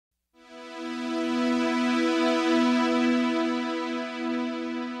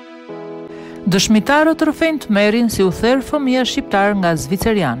Dëshmitarët rrëfejnë tmerrin si u therr fëmija shqiptar nga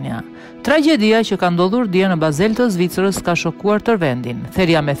Zvicrënia. Tra.gjedia që ka ndodhur dje në Basel të Zvicrës ka shokuar tërë vendin.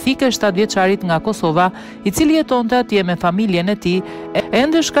 Therrja me thikë e 7 vjeçarit nga Kosova, i cili jetonte atje me familjen e tij,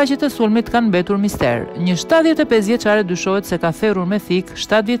 ende shkaqet e sulmit kanë mbetur mister. Një 75 vjeçare dyshohet se ka therrur me thikë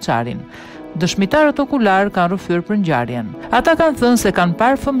 7 vjeçarin. Dëshmitarët okular kanë rrëfyer për ngjarjen. Ata kanë thënë se kanë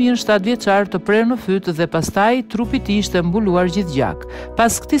parë fëmijën 7 vjeçar të prerë në fyt dhe pastaj trupi i tij ishte mbuluar gjithgjak.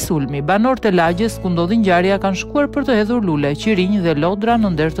 Pas këtij sulmi, banorët e lagjes ku ndodhi ngjarja kanë shkuar për të hedhur lule, qirinj dhe lodra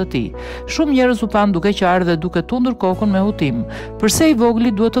në nder të tij. Shumë njerëz u pan duke qarë dhe duke tundur kokën me hutim. Përse i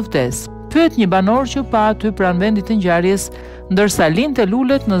vogli duhet të vdesë? Pyet një banor që pa aty pranë vendit të ngjarjes, ndërsa linte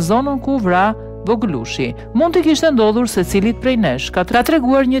lulet në zonën ku u vra vogëlushi. Mund të kishte ndodhur secilit prej nesh, ka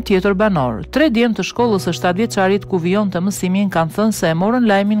treguar një tjetër banor. 3 djemt të shkollës së 7 vjeçarit ku vijonte mësimin kanë thënë se e morën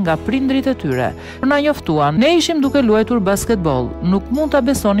lajmin nga prindrit e tyre. Na njoftuan, ne ishim duke luajtur basketbol, nuk mund ta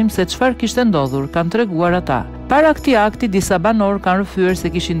besonim se çfarë kishte ndodhur, kanë treguar ata. Para këtij akti, disa banor kanë rrëfyer se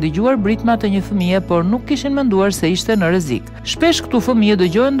kishin dëgjuar britma të një fëmije, por nuk kishin menduar se ishte në rrezik. Shpesh këtu fëmijë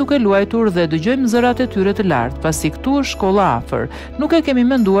dëgjohen duke luajtur dhe dëgjojmë zërat e tyre të lartë, pasi këtu është shkolla afër. Nuk e kemi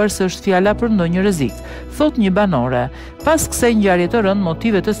menduar se është fjala për ndonjë rrezik, thot një banore. Pas kësaj ngjarje të rënd,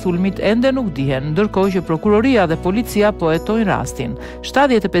 motivet e sulmit ende nuk dihen, ndërkohë që prokuroria dhe policia po hetojnë rastin.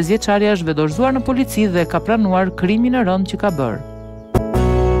 75 vjeçaria është vedorzuar në polici dhe ka pranuar krimin e rënd që ka bërë.